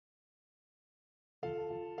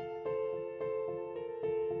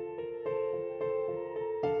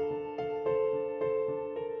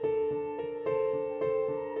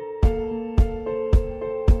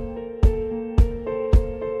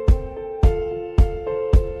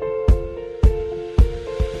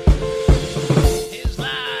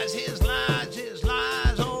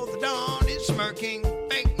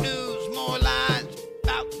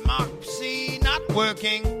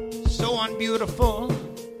working so unbeautiful.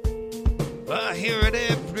 I hear it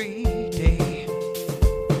every day.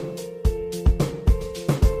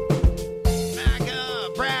 MAGA,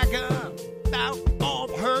 Bragga, about all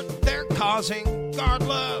the hurt they're causing.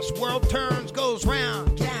 Regardless, world turns, goes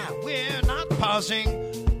round. Yeah, we're not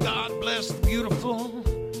pausing. God bless the beautiful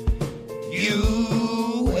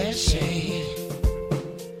USA.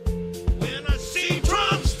 When I see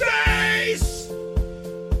Trump's face,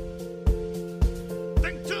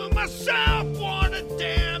 think to myself, what a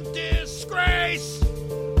damn disgrace.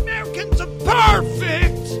 Americans are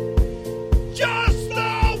perfect, just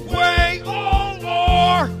the way all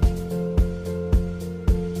are.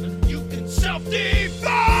 And you can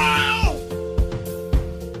self-defile,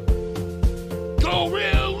 go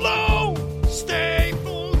real low, stay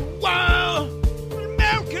for a while.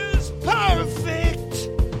 America's perfect,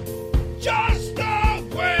 just the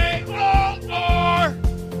way all are.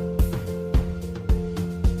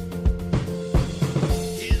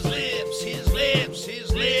 His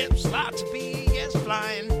lips, lots of BS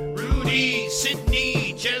flying. Rudy,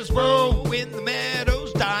 Sidney, Chesbro in the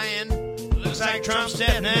Meadows dying. Looks like Trump's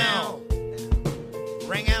dead now.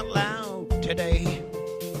 Ring out loud today.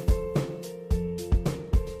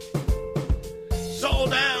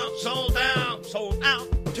 Sold out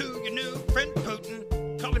to your new friend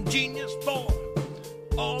Putin. Call him genius for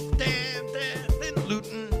all the damn death and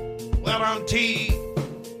looting. Well, on T,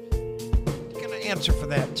 can I answer for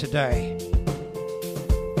that today?